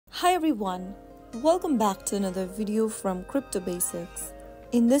Hi everyone, welcome back to another video from Crypto Basics.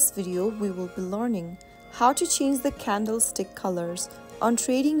 In this video, we will be learning how to change the candlestick colors on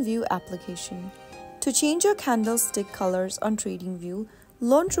TradingView application. To change your candlestick colors on TradingView,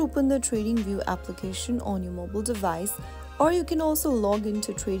 launch open the TradingView application on your mobile device, or you can also log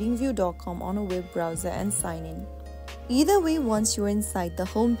into tradingview.com on a web browser and sign in. Either way, once you're inside the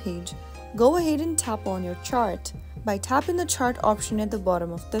home page, go ahead and tap on your chart by tapping the chart option at the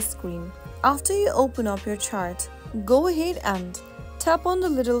bottom of the screen. After you open up your chart, go ahead and tap on the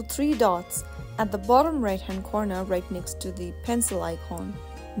little three dots at the bottom right hand corner right next to the pencil icon.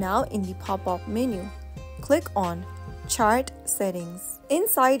 Now in the pop-up menu, click on Chart Settings.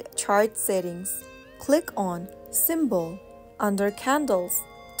 Inside Chart Settings, click on Symbol. Under Candles,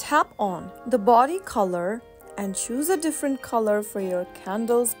 tap on the body color and choose a different color for your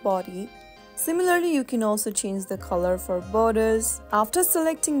candle's body. Similarly, you can also change the color for borders. After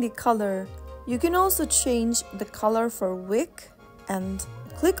selecting the color, you can also change the color for wick and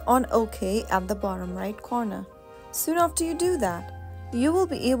click on OK at the bottom right corner. Soon after you do that, you will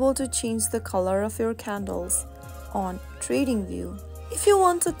be able to change the color of your candles on TradingView. If you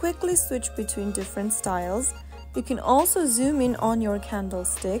want to quickly switch between different styles, you can also zoom in on your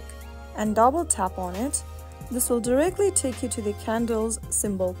candlestick and double tap on it. This will directly take you to the candles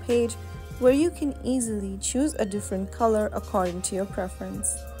symbol page where you can easily choose a different color according to your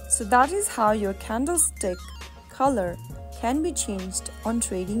preference. So that is how your candlestick color can be changed on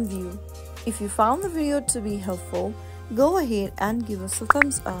TradingView. If you found the video to be helpful, go ahead and give us a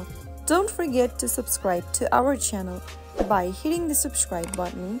thumbs up. Don't forget to subscribe to our channel by hitting the subscribe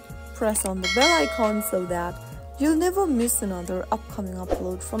button. Press on the bell icon so that you'll never miss another upcoming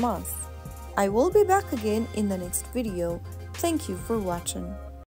upload from us. I will be back again in the next video. Thank you for watching.